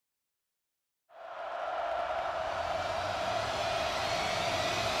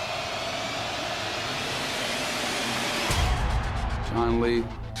Sean Lee.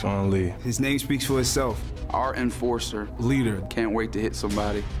 Sean Lee. His name speaks for itself. Our enforcer. Leader. Can't wait to hit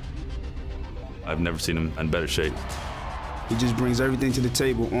somebody. I've never seen him in better shape. He just brings everything to the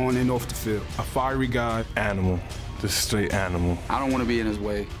table, on and off the field. A fiery guy. Animal. Just straight animal. I don't want to be in his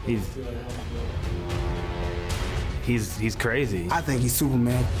way. He's crazy. I think he's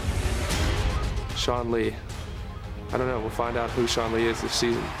Superman. Sean Lee. I don't know. We'll find out who Sean Lee is this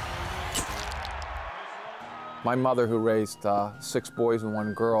season. My mother, who raised 6 boys and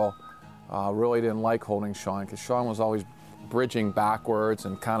 1 girl, really didn't like holding Sean because Sean was always bridging backwards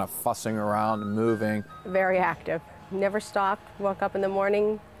and kind of fussing around and moving. Very active. Never stopped. Woke up in the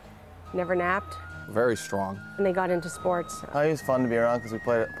morning, never napped. Very strong. And they got into sports. He was fun to be around because we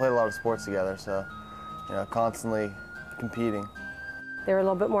played a lot of sports together, so constantly competing. They were a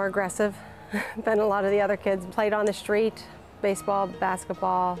little bit more aggressive than a lot of the other kids. Played on the street, baseball,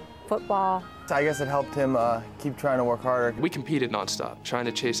 basketball, football. I guess it helped him keep trying to work harder. We competed nonstop, trying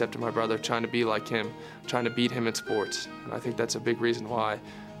to chase after my brother, trying to be like him, trying to beat him in sports. And I think that's a big reason why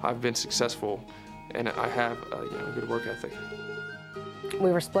I've been successful and I have a good work ethic.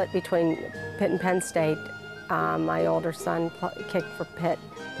 We were split between Pitt and Penn State. My older son kicked for Pitt.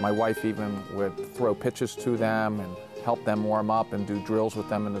 My wife even would throw pitches to them and help them warm up and do drills with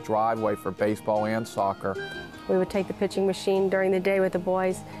them in the driveway for baseball and soccer. We would take the pitching machine during the day with the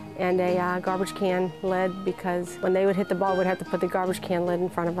boys and a garbage can lid, because when they would hit the ball, we'd have to put the garbage can lid in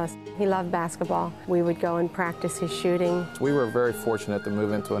front of us. He loved basketball. We would go and practice his shooting. We were very fortunate to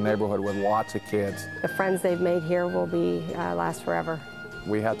move into a neighborhood with lots of kids. The friends they've made here will be last forever.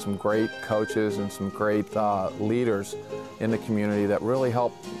 We had some great coaches and some great leaders in the community that really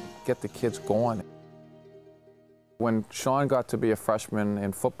helped get the kids going. When Sean got to be a freshman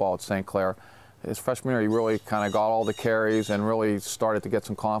in football at St. Clair, his freshman year, he really kind of got all the carries and really started to get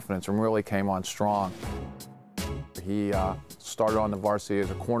some confidence and really came on strong. He started on the varsity as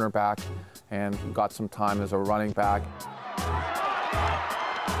a cornerback and got some time as a running back.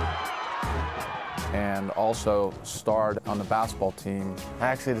 And also starred on the basketball team. I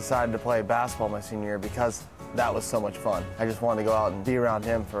actually decided to play basketball my senior year because that was so much fun. I just wanted to go out and be around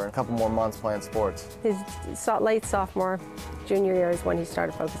him for a couple more months playing sports. His late sophomore, junior year is when he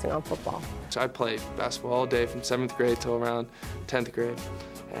started focusing on football. So I played basketball all day from 7th grade till around 10th grade.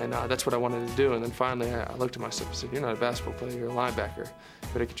 And that's what I wanted to do. And then finally I looked at myself and said, you're not a basketball player, you're a linebacker. You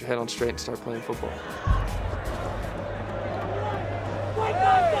better get your head on straight and start playing football.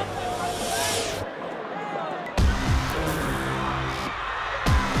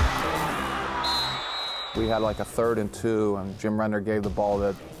 We had like a 3rd and 2, and Jim Render gave the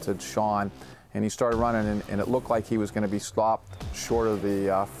ball to Sean, and he started running, and it looked like he was going to be stopped short of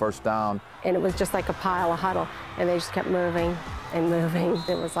the first down. And it was just like a pile of huddle, and they just kept moving and moving.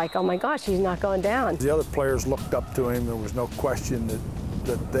 It was like, oh my gosh, he's not going down. The other players looked up to him. There was no question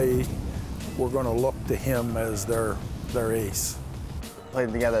that they were going to look to him as their ace.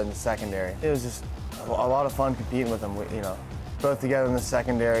 Played together in the secondary. It was just a lot of fun competing with him, both together in the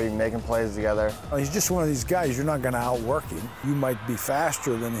secondary, making plays together. He's just one of these guys, you're not going to outwork him. You might be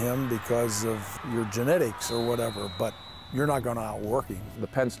faster than him because of your genetics or whatever, but you're not going to outwork him. The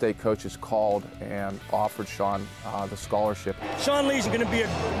Penn State coaches called and offered Sean the scholarship. Sean Lee's going to be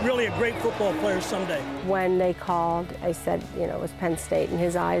really a great football player someday. When they called, I said, it was Penn State, and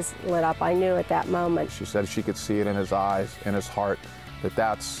his eyes lit up. I knew at that moment. She said she could see it in his eyes, in his heart, that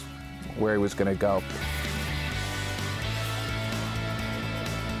that's where he was going to go.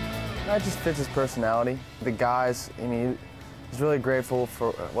 That just fits his personality. The guys, he's really grateful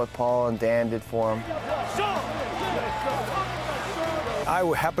for what Paul and Dan did for him. I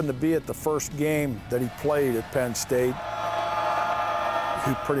happened to be at the first game that he played at Penn State.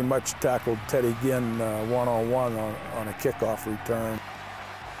 He pretty much tackled Teddy Ginn one-on-one on a kickoff return.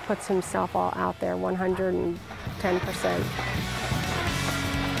 Puts himself all out there, 110%.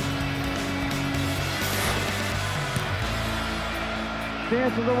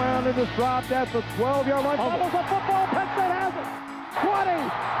 Dances around in this drop. That's a 12-yard line. Almost a football. Penn State has it.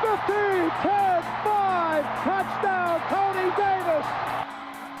 20, 15, 10, 5. Touchdown, Tony Davis.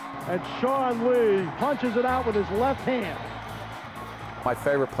 And Sean Lee punches it out with his left hand. My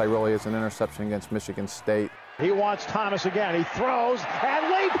favorite play really is an interception against Michigan State. He wants Thomas again. He throws, and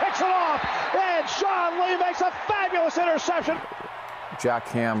Lee picks it off. And Sean Lee makes a fabulous interception. Jack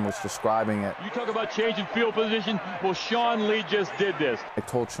Ham was describing it. You talk about changing field position. Well, Sean Lee just did this. I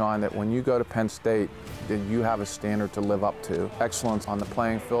told Sean that when you go to Penn State, that you have a standard to live up to. Excellence on the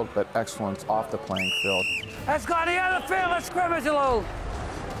playing field, but excellence off the playing field. Let's go on the other field. Let's scrimmage a little.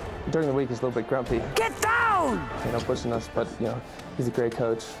 During the week, he's a little bit grumpy. Get down! Pushing us, but he's a great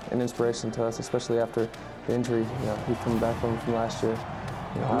coach and inspiration to us, especially after the injury, he's coming back from last year.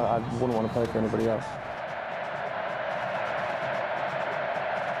 I wouldn't want to play for anybody else.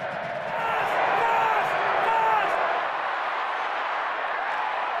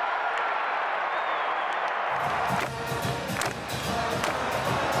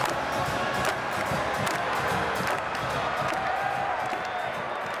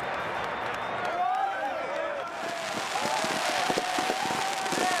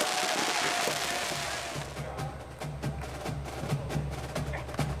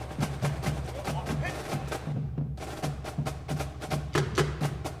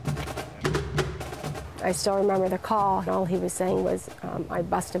 I still remember the call, and all he was saying was, I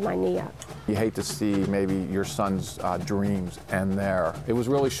busted my knee up. You hate to see maybe your son's dreams end there. It was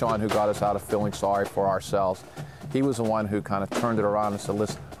really Sean who got us out of feeling sorry for ourselves. He was the one who kind of turned it around and said,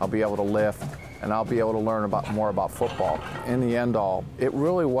 listen, I'll be able to lift, and I'll be able to learn more about football. In the end all, it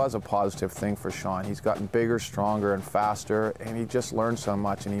really was a positive thing for Sean. He's gotten bigger, stronger, and faster, and he just learned so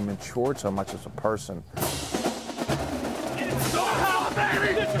much, and he matured so much as a person. It's our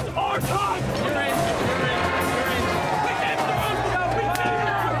baby! This is our time!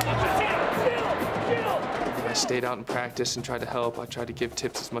 I stayed out in practice and tried to help. I tried to give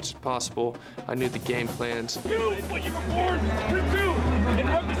tips as much as possible. I knew the game plans. You, what you were born to do, and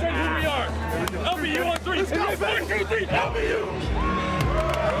represent who we are. LBU on 3. Let's go, 1, 2, 3, LBU!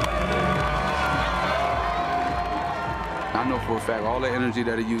 I know for a fact all the energy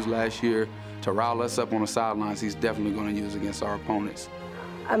that he used last year to rile us up on the sidelines, he's definitely going to use against our opponents.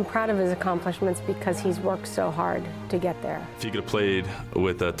 I'm proud of his accomplishments because he's worked so hard to get there. If he could have played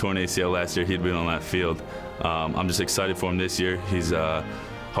with a torn ACL last year, he'd been on that field. I'm just excited for him this year. He's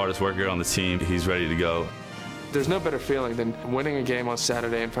hardest worker on the team. He's ready to go. There's no better feeling than winning a game on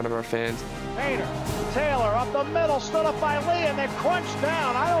Saturday in front of our fans. Hayter, Taylor up the middle, stood up by Lee, and then crunched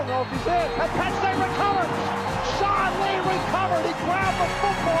down. I don't know if he's in. And Penn State recovers. Sean Lee recovered. He grabbed the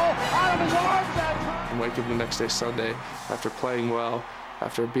football out of his arms that time. And wake up the next day, Sunday, after playing well,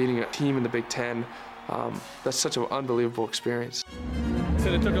 after beating a team in the Big Ten. That's such an unbelievable experience.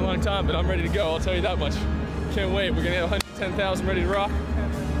 Said it took a long time, but I'm ready to go, I'll tell you that much. Can't wait, we're gonna have 110,000 ready to rock.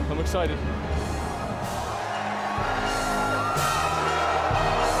 I'm excited.